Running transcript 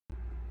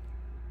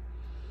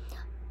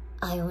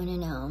I want to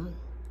know,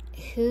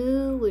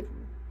 who would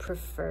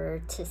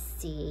prefer to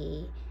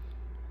see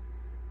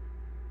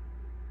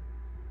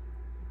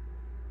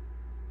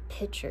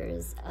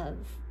pictures of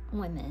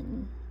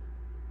women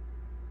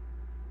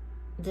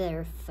that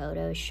are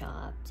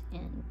photoshopped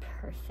and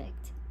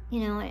perfect?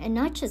 You know, and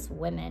not just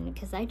women,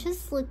 because I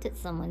just looked at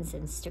someone's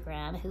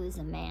Instagram who is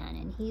a man,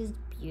 and he's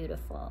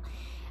beautiful,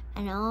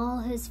 and all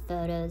his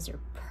photos are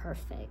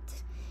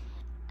perfect.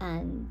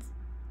 And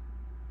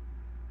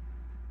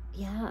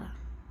yeah.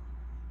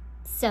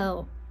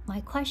 So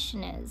my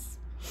question is,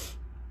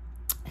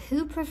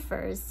 who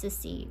prefers to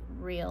see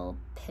real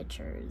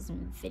pictures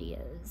and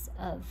videos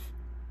of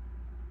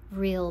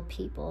real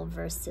people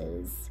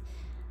versus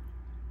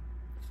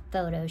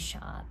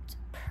photoshopped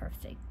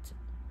perfect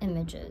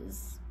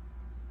images?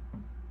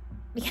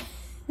 Because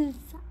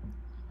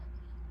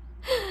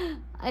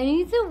I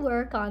need to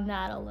work on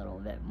that a little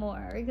bit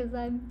more, because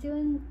I'm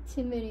doing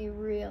too many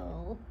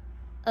real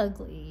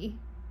ugly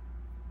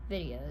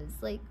videos.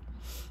 Like,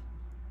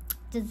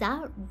 does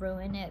that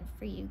ruin it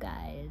for you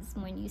guys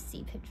when you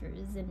see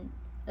pictures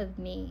of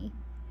me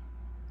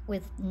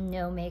with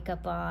no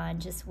makeup on,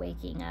 just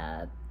waking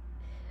up,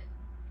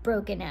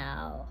 broken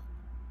out?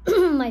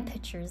 My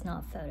picture is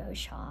not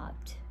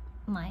photoshopped.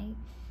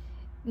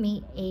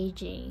 Me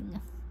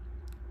aging,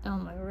 oh,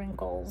 my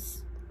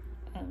wrinkles,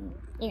 and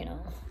you know.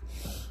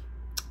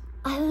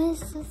 I was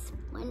just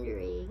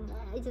wondering,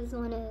 I just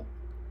want to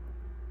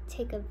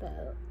take a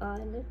vote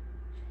on,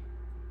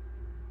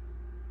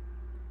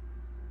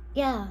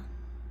 yeah,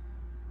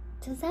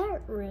 does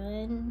that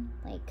ruin,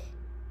 like,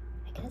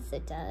 I guess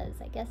it does.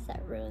 I guess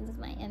that ruins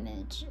my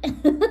image.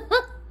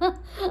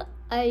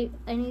 I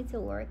need to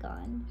work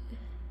on,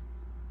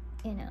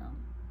 you know,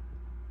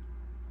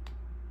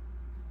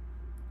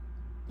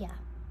 yeah,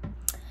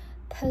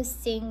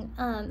 posting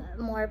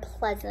more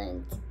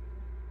pleasant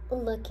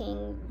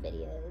looking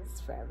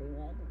videos for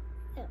everyone,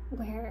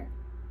 where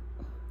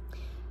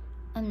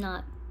I'm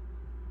not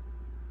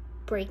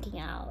breaking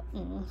out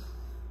and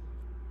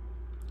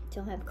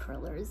don't have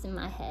curlers in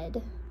my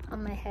head,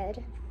 on my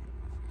head,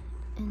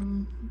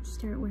 and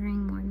start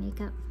wearing more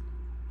makeup,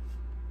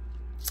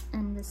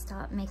 and to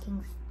stop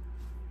making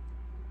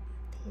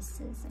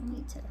faces. I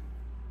need to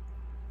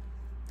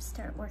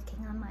start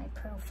working on my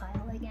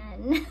profile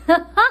again.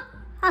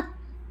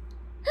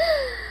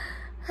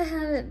 I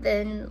haven't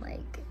been,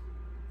 like,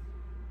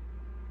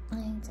 I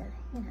need to,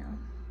 you know.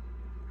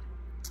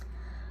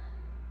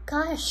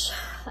 Gosh,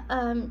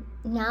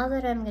 now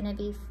that I'm gonna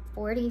be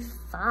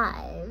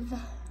 45,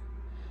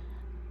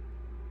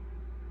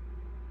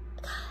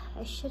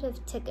 I should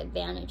have took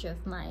advantage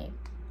of my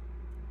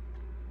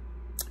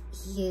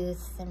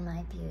youth and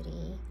my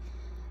beauty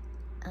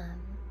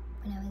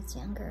when I was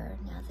younger.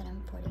 Now that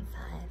I'm 45,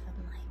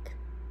 I'm like,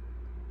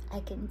 I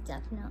can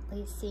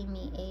definitely see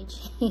me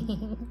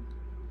aging.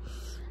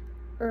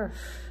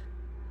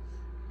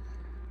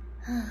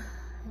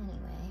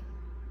 Anyway,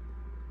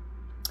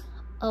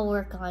 I'll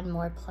work on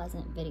more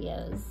pleasant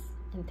videos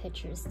and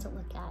pictures to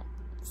look at.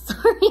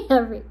 Sorry,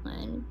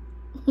 everyone.